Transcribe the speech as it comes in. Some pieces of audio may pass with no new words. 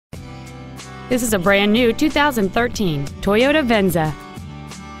This is a brand new 2013 Toyota Venza.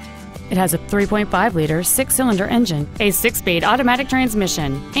 It has a 3.5-liter 6-cylinder engine, a 6-speed automatic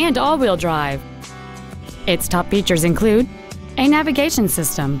transmission, and all-wheel drive. Its top features include a navigation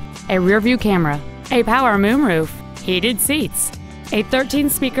system, a rear-view camera, a power moonroof, heated seats, a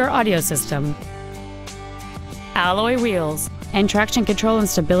 13-speaker audio system, alloy wheels, and traction control and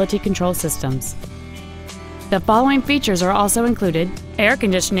stability control systems. The following features are also included: air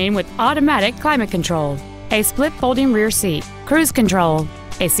conditioning with automatic climate control, a split folding rear seat, cruise control,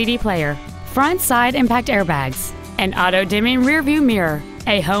 a CD player, front side impact airbags, an auto-dimming rear view mirror,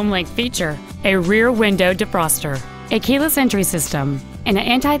 a home link feature, a rear window defroster, a keyless entry system, and an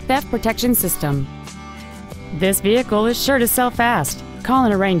anti-theft protection system. This vehicle is sure to sell fast. Call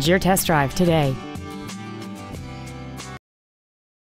and arrange your test drive today.